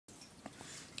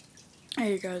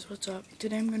Hey guys, what's up?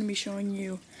 Today I'm going to be showing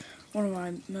you one of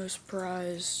my most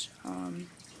prized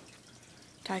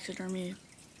taxidermy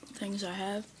things I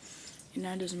have, and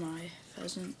that is my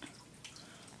pheasant.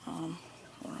 Hold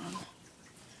on.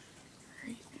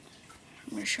 Right.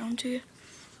 I'm going to show him to you.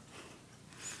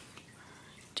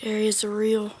 There is the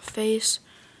real face.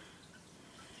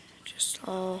 Just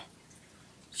all,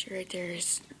 see right there,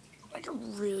 it's like a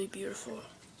really beautiful.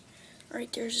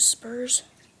 Right there's his spurs.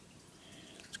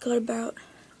 It's got about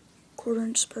 1/4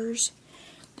 inch spurs.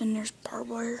 Then there's barbed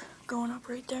wire going up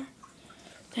right there.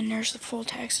 Then there's the full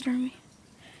taxidermy.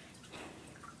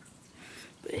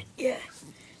 But yeah,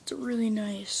 it's a really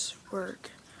nice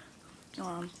work.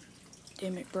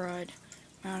 Dave McBride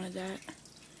mounted that.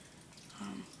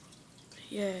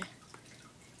 Yeah,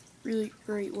 really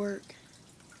great work.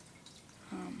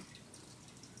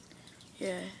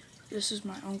 Yeah, this is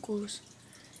my uncle's.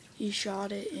 He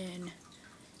shot it and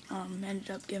ended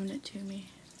up giving it to me.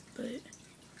 But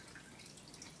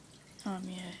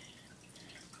yeah,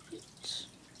 it's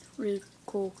really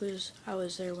cool because I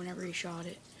was there whenever he shot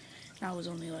it, and I was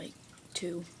only like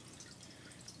 2.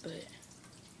 But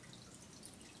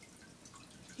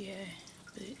yeah,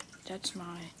 but that's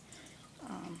my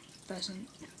pheasant.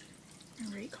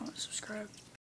 Rate, comment, subscribe.